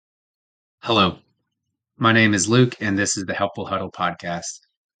Hello, my name is Luke, and this is the Helpful Huddle podcast.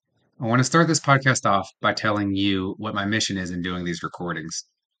 I want to start this podcast off by telling you what my mission is in doing these recordings.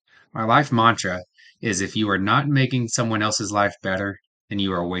 My life mantra is if you are not making someone else's life better, then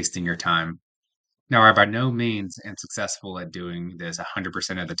you are wasting your time. Now, I by no means am successful at doing this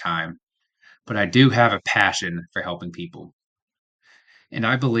 100% of the time, but I do have a passion for helping people. And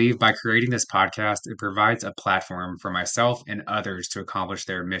I believe by creating this podcast, it provides a platform for myself and others to accomplish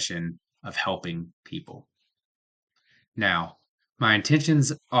their mission of helping people. Now, my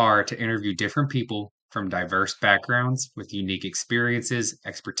intentions are to interview different people from diverse backgrounds with unique experiences,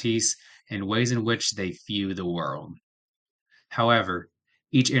 expertise, and ways in which they view the world. However,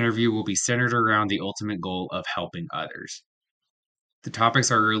 each interview will be centered around the ultimate goal of helping others. The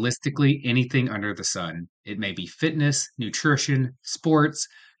topics are realistically anything under the sun. It may be fitness, nutrition, sports,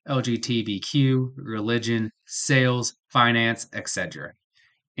 LGBTQ, religion, sales, finance, etc.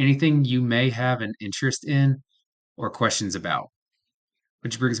 Anything you may have an interest in or questions about.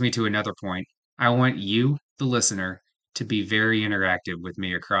 Which brings me to another point. I want you, the listener, to be very interactive with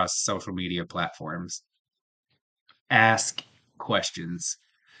me across social media platforms. Ask questions.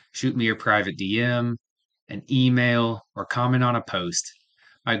 Shoot me a private DM, an email, or comment on a post.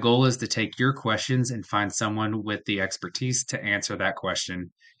 My goal is to take your questions and find someone with the expertise to answer that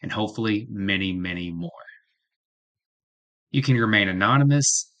question, and hopefully many, many more. You can remain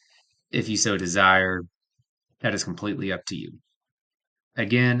anonymous if you so desire. That is completely up to you.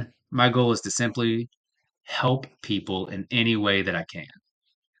 Again, my goal is to simply help people in any way that I can.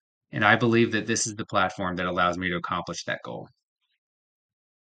 And I believe that this is the platform that allows me to accomplish that goal.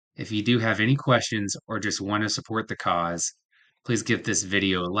 If you do have any questions or just want to support the cause, please give this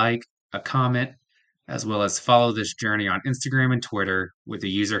video a like, a comment, as well as follow this journey on Instagram and Twitter with the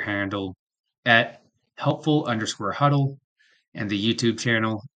user handle at helpful_huddle and the YouTube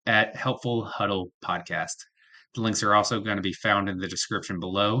channel at Helpful Huddle Podcast. The links are also going to be found in the description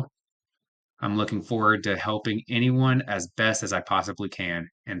below. I'm looking forward to helping anyone as best as I possibly can,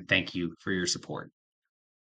 and thank you for your support.